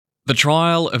The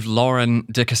trial of Lauren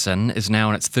Dickason is now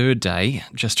on its third day.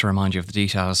 Just to remind you of the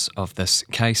details of this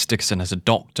case, Dickason is a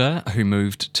doctor who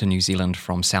moved to New Zealand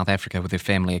from South Africa with her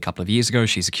family a couple of years ago.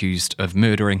 She's accused of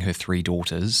murdering her 3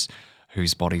 daughters,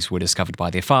 whose bodies were discovered by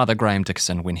their father, Graham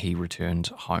Dickason, when he returned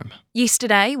home.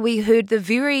 Yesterday, we heard the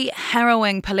very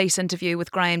harrowing police interview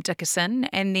with Graham Dickason,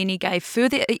 and then he gave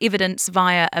further evidence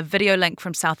via a video link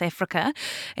from South Africa.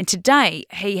 And today,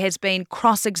 he has been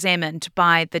cross-examined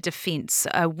by the defence.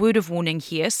 A word of warning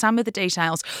here, some of the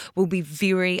details will be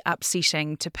very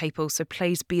upsetting to people, so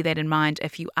please bear that in mind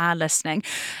if you are listening.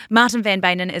 Martin van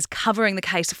Beynen is covering the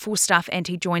case for Stuff, and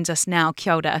he joins us now.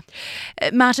 Kia ora.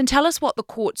 Martin, tell us what the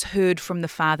courts heard from the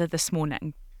father this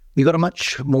morning. We got a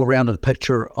much more rounded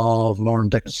picture of Lauren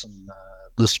Dickason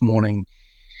this morning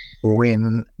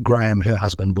when Graham, her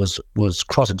husband, was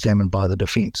cross-examined by the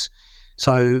defence.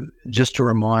 So just to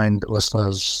remind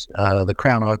listeners, the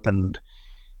Crown opened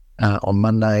on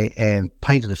Monday and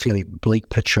painted a fairly bleak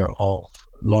picture of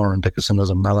Lauren Dickason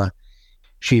as a mother.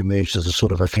 She emerged as a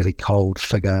sort of a fairly cold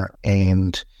figure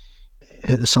and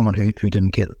someone who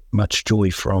didn't get much joy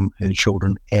from her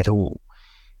children at all.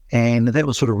 And that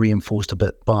was sort of reinforced a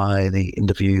bit by the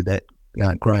interview that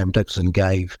Graham Dickason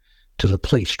gave to the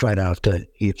police straight after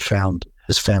he had found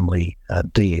his family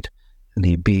dead in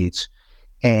their beds.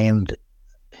 And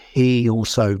he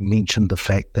also mentioned the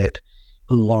fact that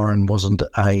Lauren wasn't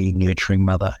a nurturing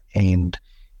mother and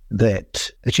that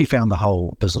she found the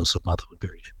whole business of motherhood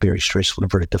very, very stressful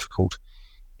and very difficult,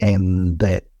 and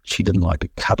that she didn't like to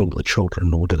cuddle the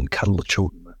children or didn't cuddle the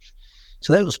children much.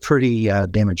 So that was pretty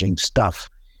damaging stuff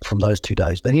from those 2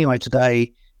 days. But anyway,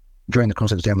 today, during the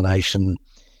cross-examination,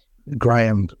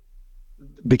 Graham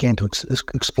began to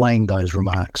explain those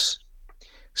remarks,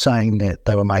 saying that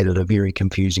they were made at a very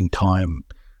confusing time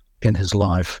in his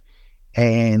life.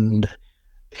 And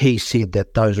he said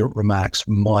that those remarks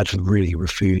might have really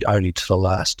referred only to the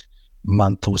last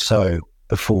month or so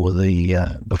before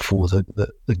the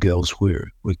girls were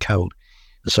killed.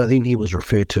 So then he was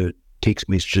referred to text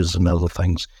messages and other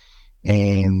things.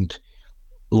 And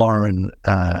Lauren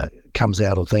comes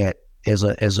out of that as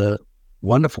a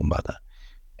wonderful mother.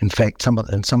 In fact, some of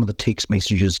the text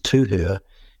messages to her,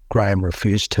 Graham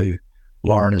refers to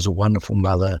Lauren as a wonderful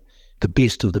mother, the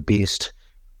best of the best,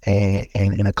 and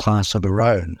in a class of her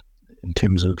own in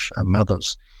terms of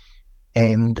mothers.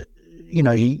 And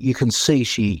you can see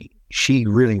she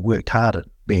really worked hard at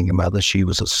being a mother. She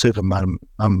was a super mum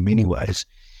in many ways,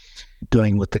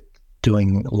 doing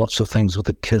lots of things with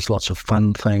the kids, lots of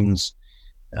fun things.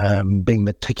 Being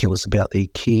meticulous about their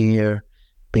care,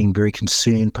 being very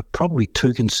concerned, but probably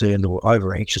too concerned or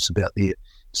over anxious about their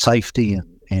safety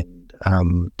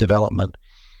and development.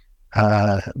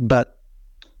 But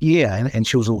yeah, and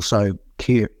she was also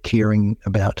caring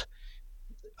about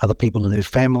other people in her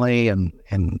family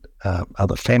and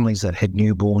other families that had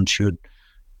newborns. She would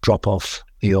drop off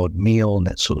the odd meal and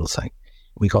that sort of thing.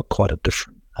 We got quite a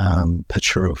different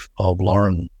picture of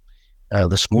Lauren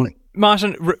this morning.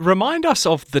 Martin, remind us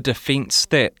of the defence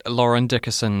that Lauren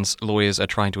Dickason's lawyers are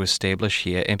trying to establish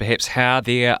here, and perhaps how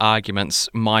their arguments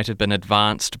might have been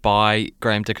advanced by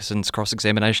Graham Dickason's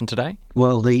cross-examination today.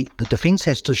 Well, the defence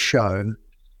has to show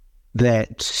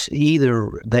that either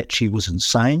that she was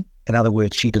insane, in other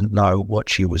words, she didn't know what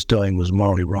she was doing was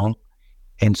morally wrong,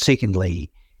 and secondly,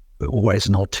 or as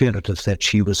an alternative, that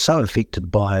she was so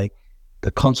affected by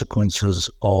the consequences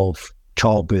of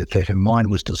childbirth that her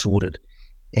mind was disordered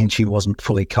and she wasn't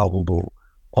fully culpable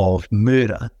of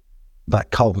murder,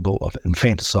 but culpable of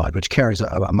infanticide, which carries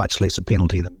a much lesser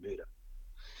penalty than murder.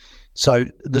 So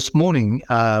this morning,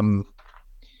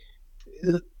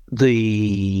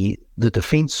 the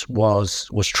defence was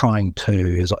trying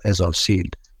to, as I've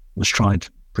said, was trying to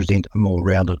present a more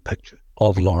rounded picture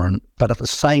of Lauren, but at the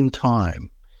same time,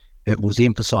 it was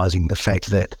emphasising the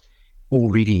fact that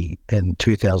already in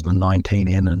 2019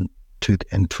 and in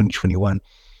 2021,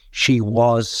 she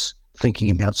was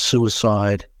thinking about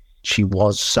suicide. She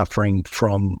was suffering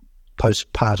from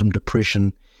postpartum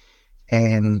depression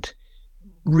and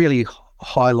really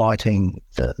highlighting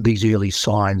these early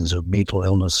signs of mental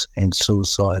illness and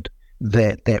suicide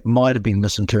that might have been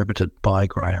misinterpreted by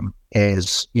Graham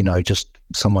as, just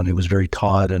someone who was very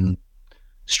tired and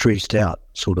stressed out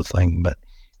sort of thing. But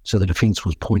so the defence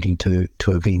was pointing to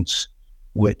events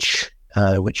which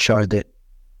showed that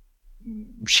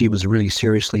she was really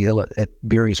seriously ill at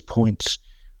various points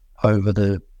over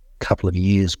the couple of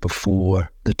years before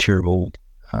the terrible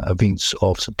events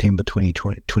of September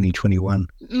 2021.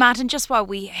 Martin, just while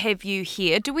we have you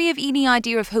here, do we have any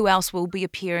idea of who else will be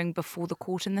appearing before the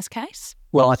court in this case?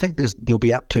 Well, I think there'll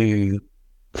be up to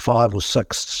 5 or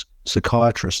 6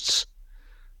 psychiatrists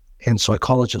and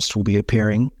psychologists will be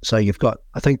appearing. So you've got,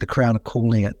 I think the Crown are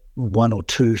calling it 1 or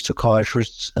 2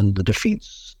 psychiatrists, and the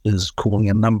defence is calling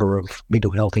a number of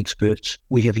mental health experts.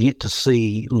 We have yet to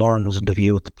see Lauren's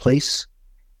interview with the police.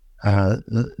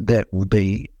 That will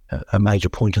be a major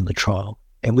point in the trial.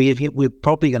 And we're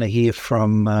probably going to hear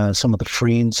from some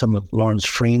of Lauren's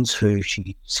friends who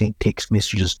she sent text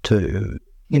messages to,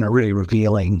 really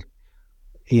revealing,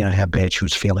 how bad she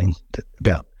was feeling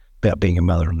about being a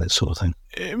mother and that sort of thing.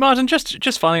 Martin,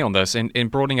 just finally on this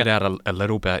and broadening it out a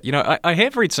little bit, I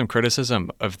have read some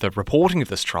criticism of the reporting of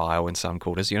this trial in some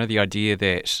quarters, the idea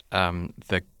that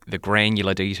the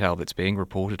granular detail that's being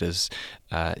reported is,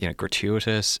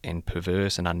 gratuitous and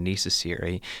perverse and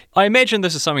unnecessary. I imagine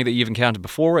this is something that you've encountered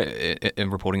before in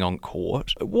reporting on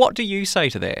court. What do you say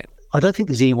to that? I don't think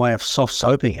there's any way of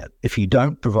soft-soaping it. If you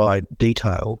don't provide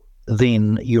detail,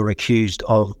 then you're accused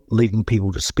of leaving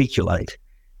people to speculate.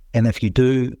 And if you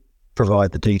do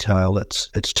provide the detail,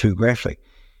 it's too graphic.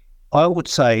 I would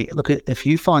say, look, if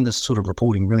you find this sort of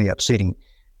reporting really upsetting,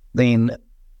 then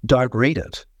don't read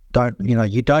it.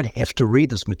 You don't have to read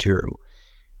this material.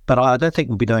 But I don't think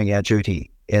we'll be doing our duty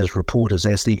as reporters,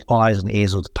 as the eyes and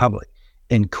ears of the public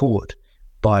in court,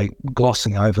 by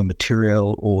glossing over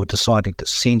material or deciding to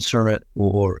censor it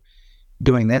or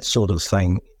doing that sort of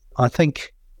thing. I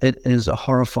think it is a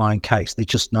horrifying case. There's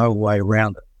just no way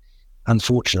around it,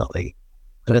 unfortunately.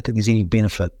 I don't think there's any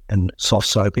benefit in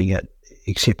soft-soaping it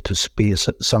except to spare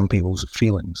some people's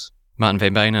feelings. Martin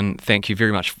van Beynen, thank you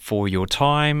very much for your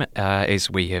time. As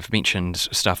we have mentioned,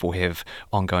 Stuff will have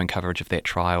ongoing coverage of that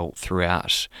trial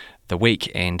throughout the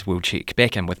week, and we'll check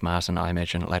back in with Martin, I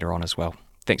imagine, later on as well.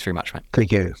 Thanks very much, mate.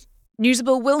 Thank you.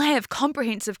 Newsable will have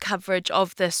comprehensive coverage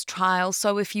of this trial,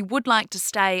 so if you would like to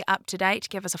stay up to date,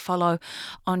 give us a follow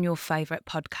on your favourite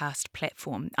podcast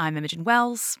platform. I'm Imogen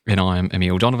Wells. And I'm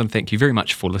Emile Donovan. Thank you very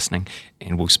much for listening,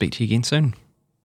 and we'll speak to you again soon.